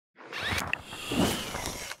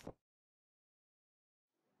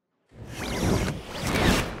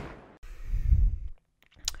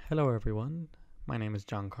Hello everyone, my name is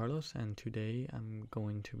John Carlos and today I'm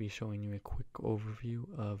going to be showing you a quick overview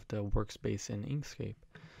of the workspace in Inkscape.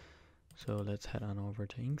 So let's head on over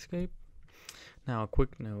to Inkscape. Now a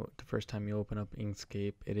quick note, the first time you open up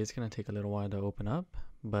Inkscape, it is going to take a little while to open up,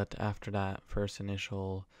 but after that first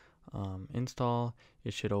initial install,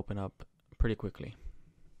 it should open up pretty quickly.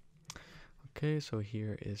 Okay, so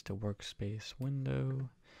here is the workspace window.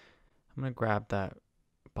 I'm going to grab that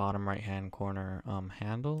bottom right hand corner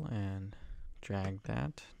handle and drag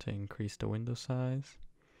that to increase the window size.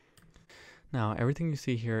 Now everything you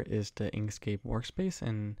see here is the Inkscape workspace,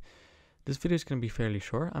 and this video is going to be fairly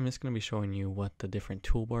short. I'm just going to be showing you what the different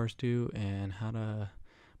toolbars do and how to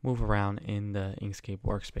move around in the Inkscape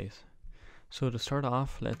workspace. So to start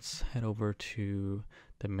off, let's head over to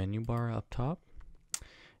the menu bar up top,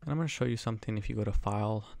 and I'm going to show you something. If you go to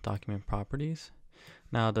File, Document Properties,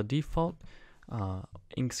 now the default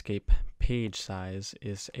Inkscape page size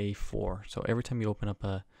is A4. So every time you open up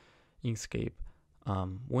a Inkscape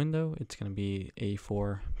window, it's going to be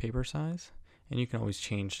A4 paper size, and you can always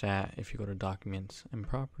change that if you go to Documents and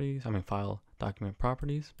Properties. File, Document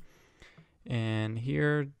Properties, and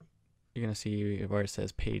here you're going to see where it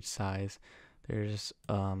says page size. There's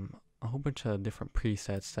a whole bunch of different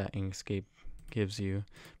presets that Inkscape gives you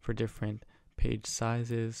for different page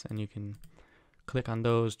sizes, and you can click on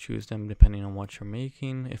those, choose them depending on what you're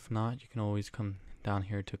making. If not, you can always come down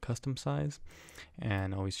here to custom size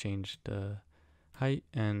and always change the height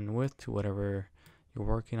and width to whatever you're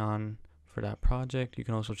working on for that project. You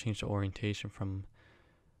can also change the orientation from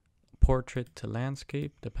portrait to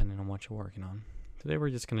landscape depending on what you're working on. Today we're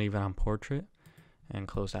just going to leave it on portrait and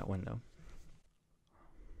close that window.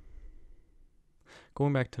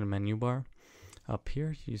 Going back to the menu bar, up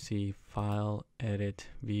here you see File, Edit,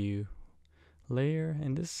 View, Layer,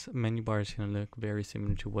 and this menu bar is going to look very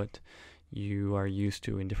similar to what you are used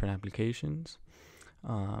to in different applications.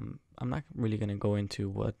 I'm not really going to go into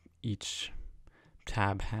what each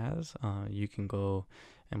tab has. You can go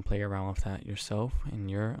and play around with that yourself in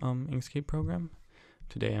your Inkscape program.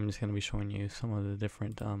 Today I'm just going to be showing you some of the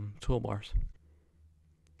different toolbars.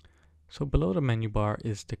 So below the menu bar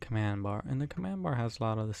is the command bar, and the command bar has a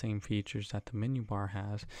lot of the same features that the menu bar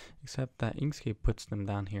has, except that Inkscape puts them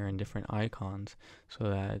down here in different icons so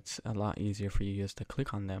that it's a lot easier for you just to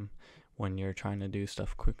click on them when you're trying to do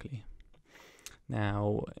stuff quickly.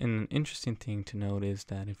 Now, an interesting thing to note is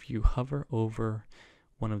that if you hover over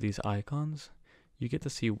one of these icons, you get to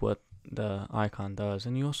see what the icon does,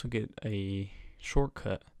 and you also get a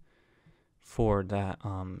shortcut for that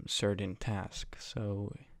certain task.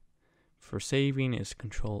 So for saving is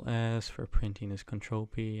Control S, for printing is Control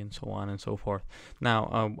P, and so on and so forth. Now,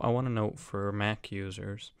 I want to note for Mac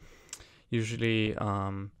users, usually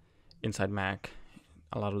inside Mac,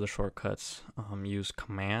 a lot of the shortcuts use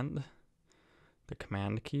Command, the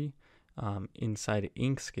Command key. Inside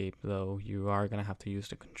Inkscape, though, you are going to have to use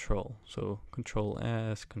the Control. So Control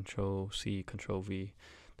S, Control C, Control V,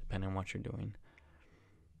 depending on what you're doing.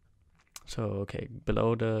 So, okay,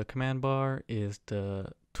 below the command bar is the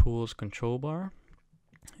tools control bar,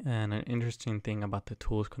 and an interesting thing about the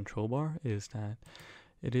tools control bar is that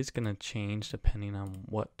it is going to change depending on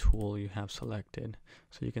what tool you have selected.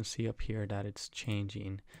 So you can see up here that it's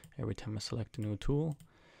changing every time I select a new tool.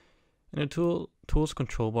 And the tools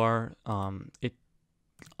control bar, a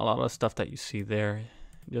lot of stuff that you see there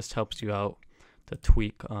just helps you out to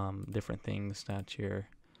tweak different things that you're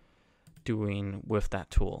doing with that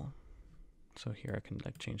tool. So here I can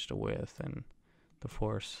change the width and the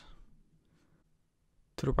force.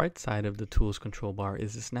 To the right side of the tools control bar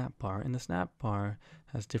is the snap bar, and the snap bar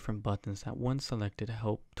has different buttons that, once selected,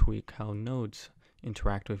 help tweak how nodes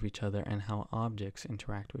interact with each other and how objects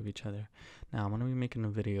interact with each other. Now I'm going to be making a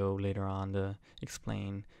video later on to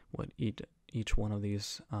explain what each one of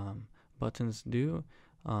these buttons do,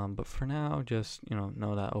 but for now just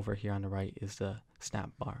know that over here on the right is the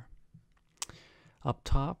snap bar. Up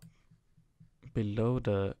top below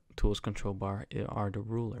the tools control bar are the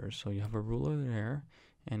rulers. So you have a ruler there,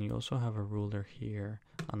 and you also have a ruler here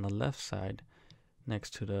on the left side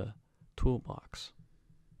next to the toolbox.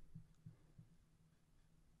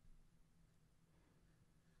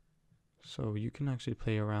 So you can actually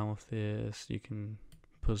play around with this. You can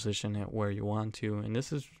position it where you want to, and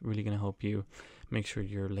this is really going to help you make sure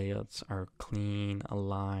your layouts are clean,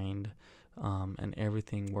 aligned, and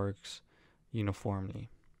everything works uniformly.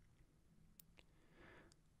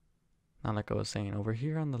 Now, like I was saying, over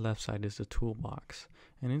here on the left side is the toolbox,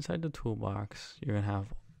 and inside the toolbox you're going to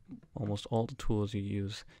have almost all the tools you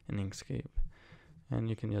use in Inkscape,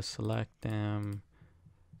 and you can just select them,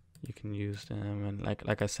 you can use them, and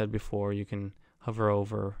like I said before, you can hover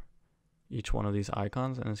over each one of these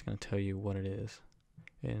icons and it's going to tell you what it is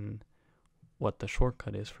and what the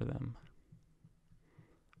shortcut is for them.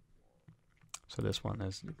 So this one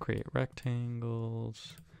is create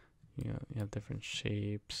rectangles. You have different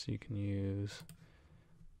shapes you can use.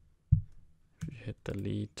 If you hit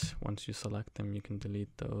delete, once you select them, you can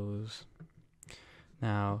delete those.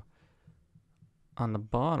 Now, on the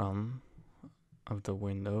bottom of the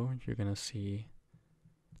window, you're going to see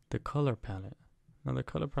the color palette. Now, the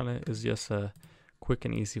color palette is just a quick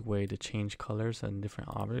and easy way to change colors on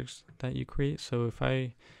different objects that you create. So if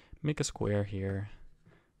I make a square here,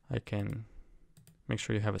 I can make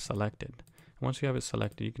sure you have it selected. Once you have it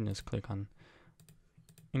selected, you can just click on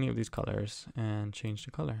any of these colors and change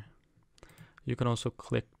the color. You can also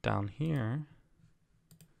click down here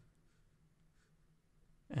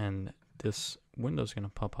and this window is going to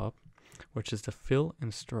pop up, which is the fill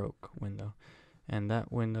and stroke window. And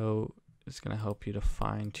that window is going to help you to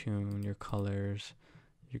fine tune your colors.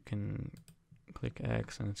 You can click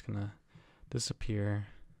X and it's going to disappear.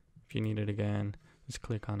 If you need it again, just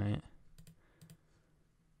click on it.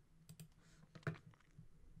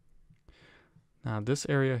 Now this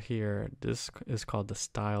area here, this is called the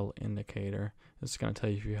style indicator. It's going to tell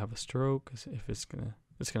you if you have a stroke, if it's going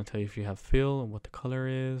to tell you if you have fill and what the color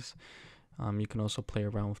is. You can also play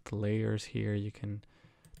around with the layers here. You can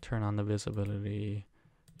turn on the visibility.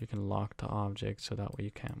 You can lock the object so that way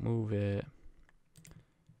you can't move it.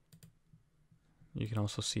 You can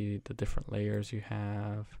also see the different layers you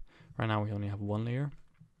have. Right now we only have one layer.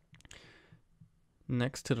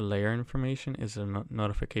 Next to the layer information is a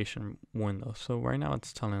notification window. So right now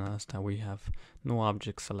it's telling us that we have no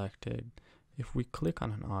object selected. If we click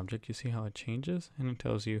on an object, you see how it changes and it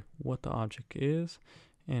tells you what the object is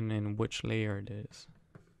and in which layer it is.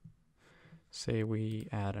 Say we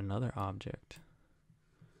add another object.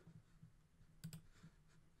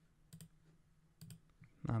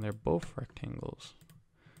 Now they're both rectangles.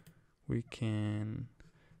 We can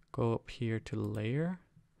go up here to layer,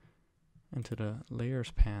 into the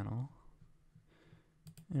layers panel,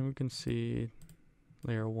 and we can see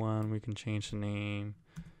layer 1. We can change the name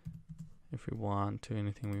if we want to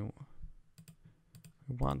anything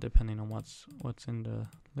we want, depending on what's in the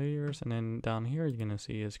layers. And then down here you're gonna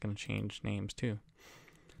see it's gonna change names too.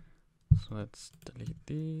 So let's delete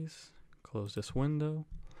these, close this window.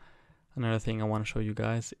 Another thing I want to show you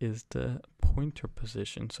guys is the pointer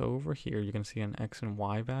position. So over here you're gonna see an X and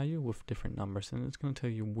Y value with different numbers, and it's gonna tell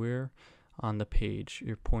you where on the page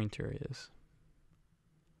your pointer is.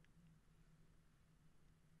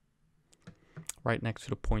 Right next to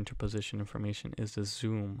the pointer position information is the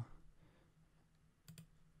zoom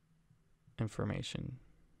information.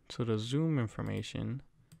 So the zoom information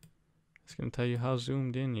is going to tell you how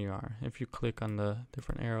zoomed in you are. If you click on the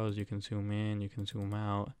different arrows, you can zoom in, you can zoom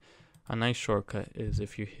out. A nice shortcut is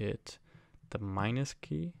if you hit the minus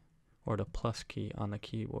key or the plus key on the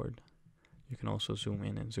keyboard. You can also zoom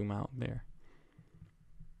in and zoom out there.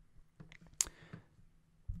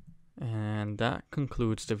 And that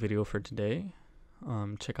concludes the video for today.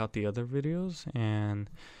 Check out the other videos and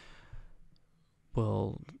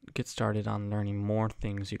we'll get started on learning more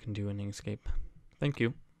things you can do in Inkscape. Thank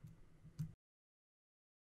you.